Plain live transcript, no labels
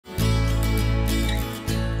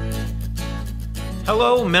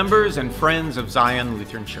Hello, members and friends of Zion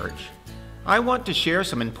Lutheran Church. I want to share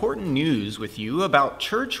some important news with you about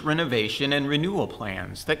church renovation and renewal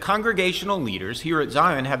plans that congregational leaders here at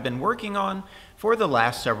Zion have been working on for the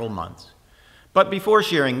last several months. But before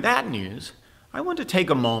sharing that news, I want to take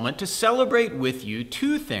a moment to celebrate with you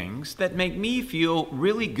two things that make me feel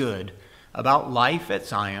really good about life at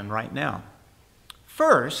Zion right now.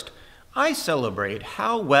 First, I celebrate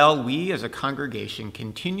how well we as a congregation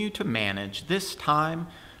continue to manage this time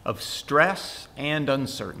of stress and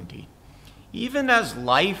uncertainty. Even as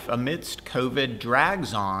life amidst COVID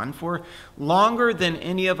drags on for longer than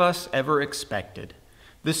any of us ever expected,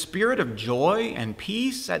 the spirit of joy and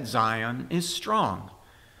peace at Zion is strong.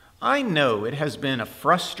 I know it has been a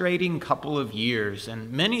frustrating couple of years,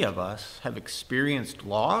 and many of us have experienced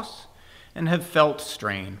loss and have felt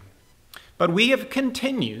strain. But we have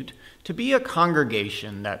continued to be a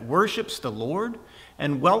congregation that worships the Lord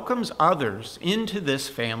and welcomes others into this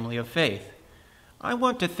family of faith. I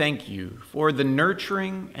want to thank you for the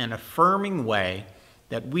nurturing and affirming way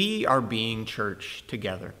that we are being church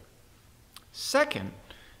together. Second,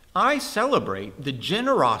 I celebrate the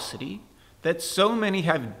generosity that so many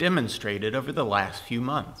have demonstrated over the last few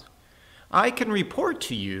months. I can report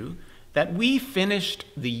to you that we finished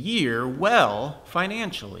the year well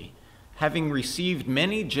financially, having received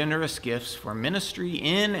many generous gifts for ministry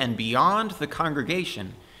in and beyond the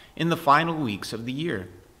congregation in the final weeks of the year.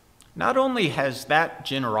 Not only has that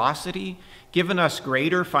generosity given us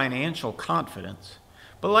greater financial confidence,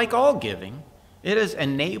 but like all giving, it has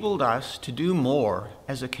enabled us to do more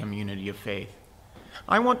as a community of faith.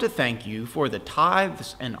 I want to thank you for the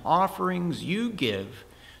tithes and offerings you give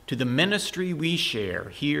to the ministry we share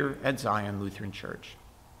here at Zion Lutheran Church.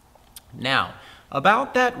 Now,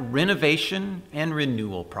 about that renovation and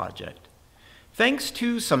renewal project. Thanks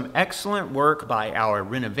to some excellent work by our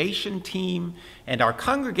renovation team and our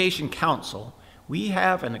congregation council, we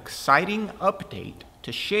have an exciting update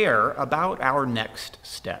to share about our next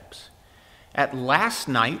steps. At last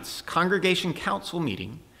night's congregation council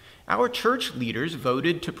meeting, our church leaders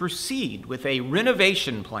voted to proceed with a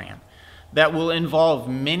renovation plan that will involve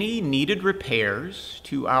many needed repairs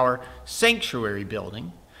to our sanctuary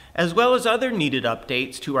building, as well as other needed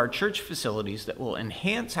updates to our church facilities that will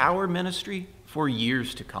enhance our ministry for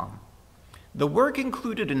years to come. The work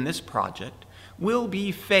included in this project will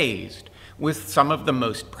be phased, with some of the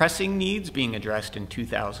most pressing needs being addressed in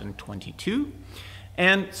 2022,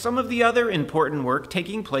 and some of the other important work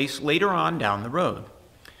taking place later on down the road.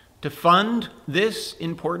 To fund this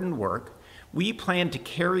important work, we plan to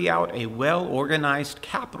carry out a well-organized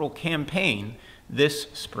capital campaign this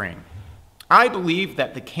spring. I believe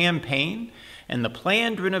that the campaign and the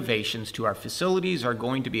planned renovations to our facilities are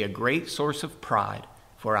going to be a great source of pride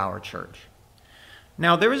for our church.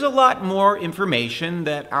 Now, there is a lot more information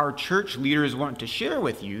that our church leaders want to share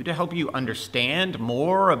with you to help you understand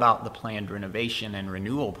more about the planned renovation and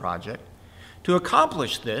renewal project. To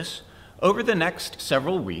accomplish this, over the next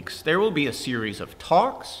several weeks, there will be a series of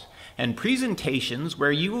talks and presentations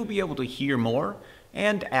where you will be able to hear more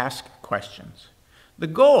and ask questions. The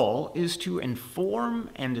goal is to inform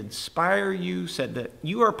and inspire you so that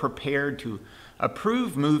you are prepared to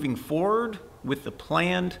approve moving forward with the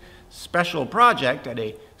planned special project at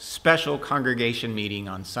a special congregation meeting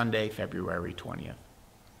on Sunday, February 20th.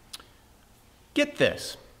 Get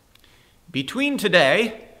this, between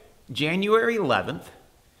today, January 11th,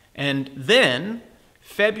 and then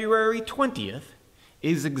February 20th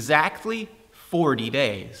is exactly 40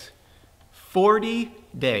 days. 40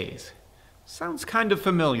 days. Sounds kind of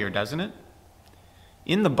familiar, doesn't it?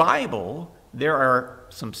 In the Bible, there are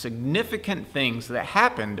some significant things that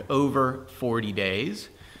happened over 40 days.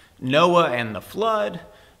 Noah and the flood,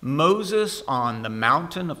 Moses on the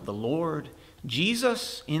mountain of the Lord,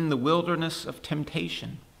 Jesus in the wilderness of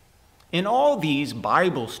temptation. In all these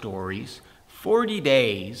Bible stories, 40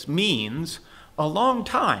 days means a long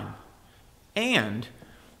time and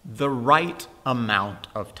the right amount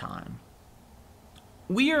of time.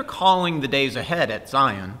 We are calling the days ahead at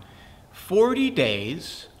Zion 40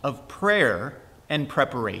 days of prayer and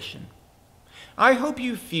preparation. I hope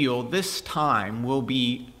you feel this time will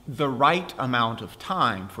be the right amount of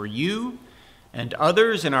time for you and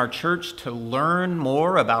others in our church to learn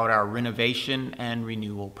more about our renovation and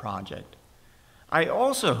renewal project. I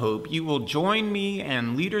also hope you will join me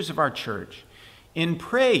and leaders of our church in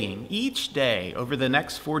praying each day over the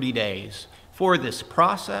next 40 days for this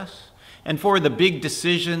process and for the big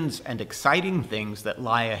decisions and exciting things that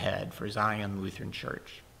lie ahead for Zion Lutheran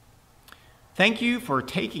Church. Thank you for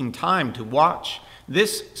taking time to watch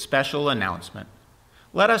this special announcement.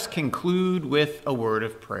 Let us conclude with a word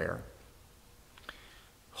of prayer.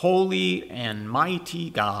 Holy and mighty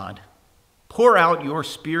God, pour out your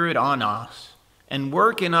Spirit on us and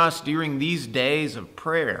work in us during these days of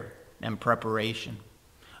prayer and preparation.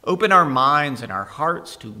 Open our minds and our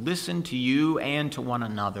hearts to listen to you and to one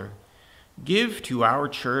another. Give to our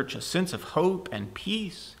church a sense of hope and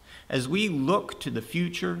peace as we look to the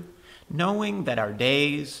future, knowing that our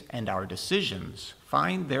days and our decisions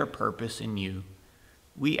find their purpose in you.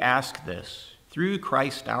 We ask this through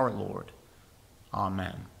Christ our Lord.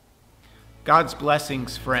 Amen. God's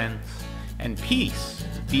blessings, friends, and peace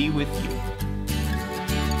be with you.